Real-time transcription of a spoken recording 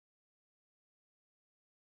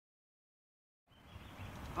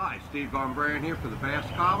Hi, Steve Von Brand here for the Bass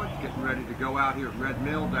College, getting ready to go out here at Red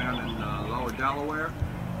Mill down in Lower Delaware.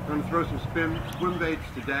 I'm going to throw some swim baits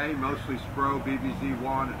today, mostly Spro,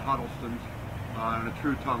 BBZ1, and Huddleston's, and a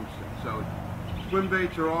true tungsten. So swim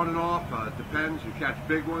baits are on and off, it depends. You catch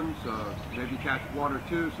big ones, maybe you catch one or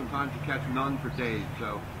two, sometimes you catch none for days.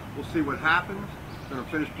 So we'll see what happens. I'm going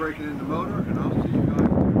to finish breaking in the motor, and I'll see you guys.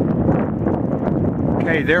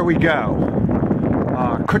 Okay, there we go.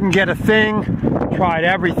 Couldn't get a thing. Tried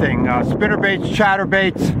everything, spinner baits, chatter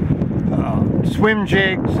baits, swim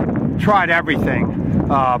jigs, tried everything.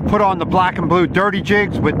 Put on the black and blue dirty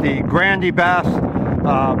jigs with the Grandy Bass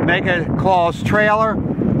Mega Claws trailer,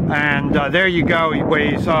 and there you go. He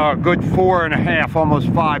weighs a good 4.5, almost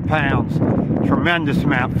 5 pounds. Tremendous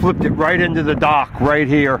amount. Flipped it right into the dock right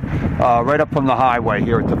here, right up from the highway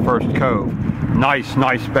here at the first cove. Nice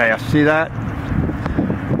bass. See that?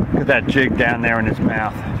 Look at that jig down there in his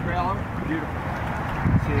mouth. Trailer, beautiful.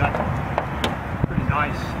 See, that's pretty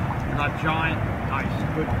nice. Not giant, nice,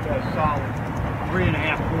 good, solid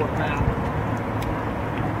 3.5, 4 pound.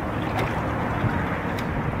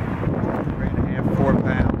 3.5, 4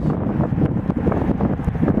 pounds.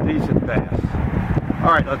 Decent bass.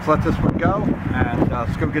 All right, let's let this one go, and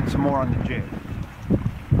let's go get some more on the jig.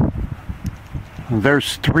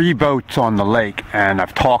 There's 3 boats on the lake, and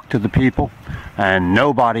I've talked to the people, and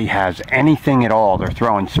nobody has anything at all. They're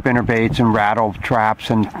throwing spinner baits and rattle traps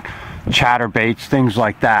and chatter baits, things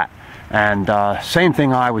like that. And same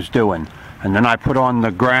thing I was doing. And then I put on the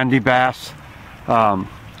Grandy Bass Mega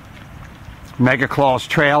Claws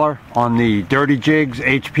trailer on the dirty jigs,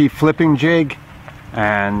 HP flipping jig,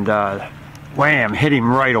 and wham, hit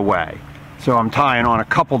him right away. So I'm tying on a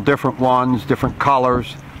couple different ones, different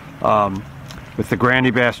colors. With the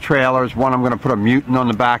Grandy Bass trailers. One I'm going to put a mutant on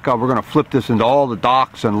the back of. We're going to flip this into all the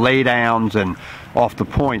docks and laydowns and off the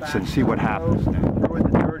points and see what happens. Throw in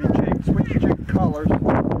the dirty jig, switch jig colors.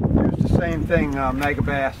 Use the same thing, Mega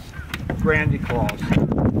Bass Grandy Claws,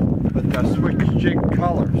 but switch jig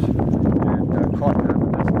colors. And caught that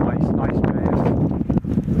with this nice bass.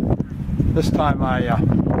 This time I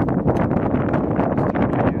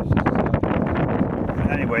use this.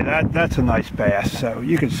 Anyway, that's a nice bass. So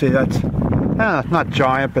you can see that's. Not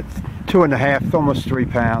giant, but 2.5, almost 3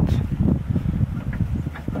 pounds.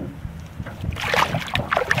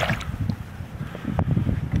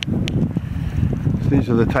 These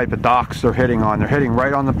are the type of docks they're hitting on. They're hitting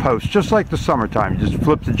right on the post, just like the summertime. You just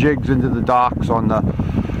flip the jigs into the docks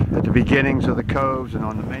at the beginnings of the coves and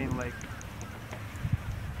on the main lake.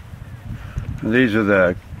 These are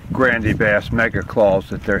the Grandy Bass Mega Claws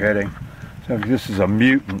that they're hitting. So this is a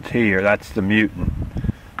mutant here. That's the mutant.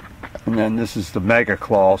 And then this is the Mega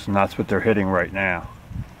Claws, and that's what they're hitting right now.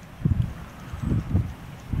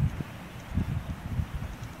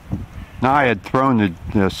 Now, I had thrown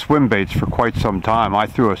the swim baits for quite some time. I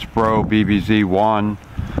threw a Spro BBZ1,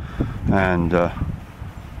 and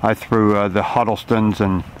I threw the Huddleston's,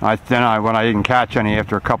 and when I didn't catch any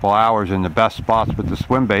after a couple hours in the best spots with the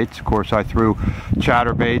swim baits, of course I threw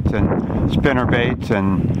chatter baits and spinner baits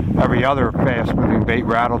and every other fast moving bait,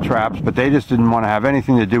 rattle traps, but they just didn't want to have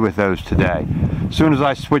anything to do with those today. As soon as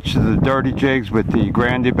I switched to the dirty jigs with the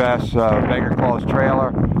Grandy Bass Mega Claws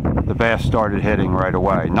trailer, the bass started hitting right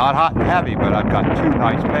away. Not hot and heavy, but I've got 2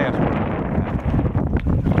 nice bass.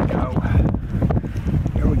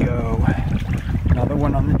 Here we go. Another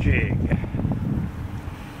one on the jig.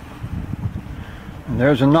 And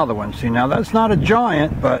there's another one. See, now that's not a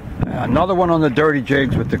giant, but another one on the dirty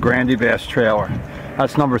jigs with the Grandy Bass trailer.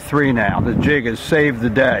 That's number 3 now. The jig has saved the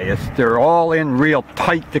day. They're all in real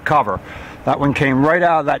tight to cover. That one came right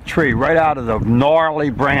out of that tree, right out of the gnarly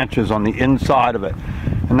branches on the inside of it.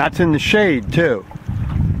 And that's in the shade too.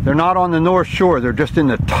 They're not on the North Shore, they're just in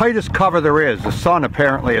the tightest cover there is. The sun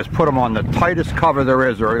apparently has put them on the tightest cover there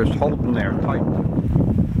is, or just hold them there tight.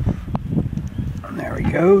 And there he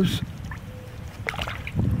goes.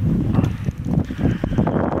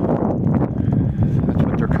 That's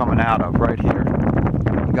what they're coming out of right here.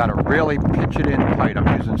 You gotta really pitch it in tight. I'm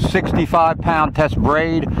using 65-pound test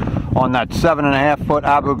braid on that 7.5-foot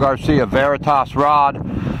Abu Garcia Veritas rod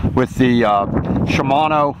with the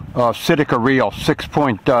Shimano Sitica reel,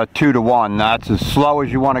 6.2 to 1. That's as slow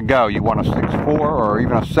as you want to go. You want a 6.4 or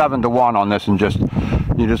even a 7 to 1 on this, and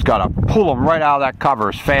you just got to pull them right out of that cover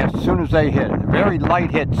as fast as soon as they hit. Very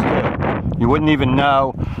light hits too. You wouldn't even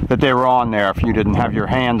know that they were on there if you didn't have your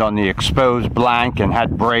hand on the exposed blank and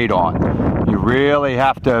had braid on. You really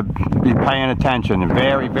have to be paying attention.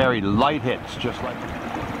 Very, very light hits, just like that.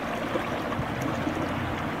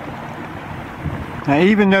 Now,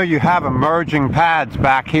 even though you have emerging pads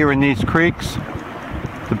back here in these creeks,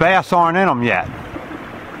 the bass aren't in them yet.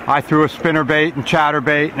 I threw a spinnerbait and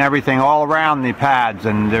chatterbait and everything all around the pads,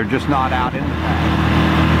 and they're just not out in the pads.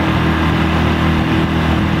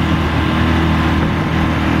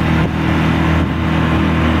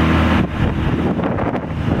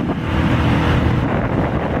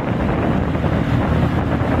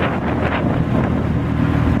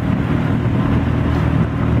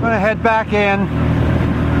 I'm gonna head back in.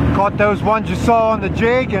 Caught those ones you saw on the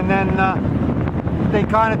jig, and then they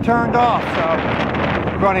kind of turned off. So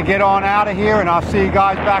we're going to get on out of here, and I'll see you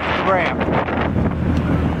guys back at the ramp.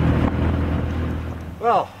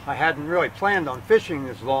 Well, I hadn't really planned on fishing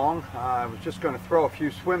this long. I was just going to throw a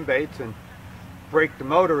few swim baits and break the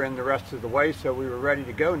motor in the rest of the way so we were ready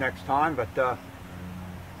to go next time, but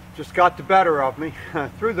just got the better of me.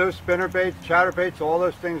 Threw those spinner baits, chatter baits, all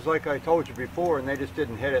those things like I told you before, and they just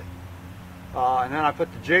didn't hit it. And then I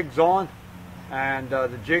put the jigs on, and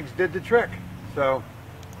the jigs did the trick. So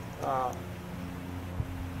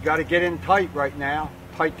got to get in tight right now,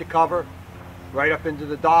 tight to cover, right up into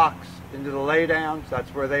the docks, into the laydowns. That's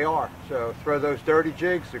where they are. So throw those dirty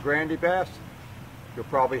jigs, the Grandy bass. You'll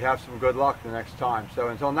probably have some good luck the next time. So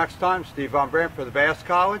until next time, Steve Von Brandt for the Bass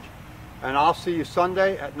College, and I'll see you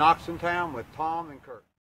Sunday at Knoxontown with Tom and Kurt.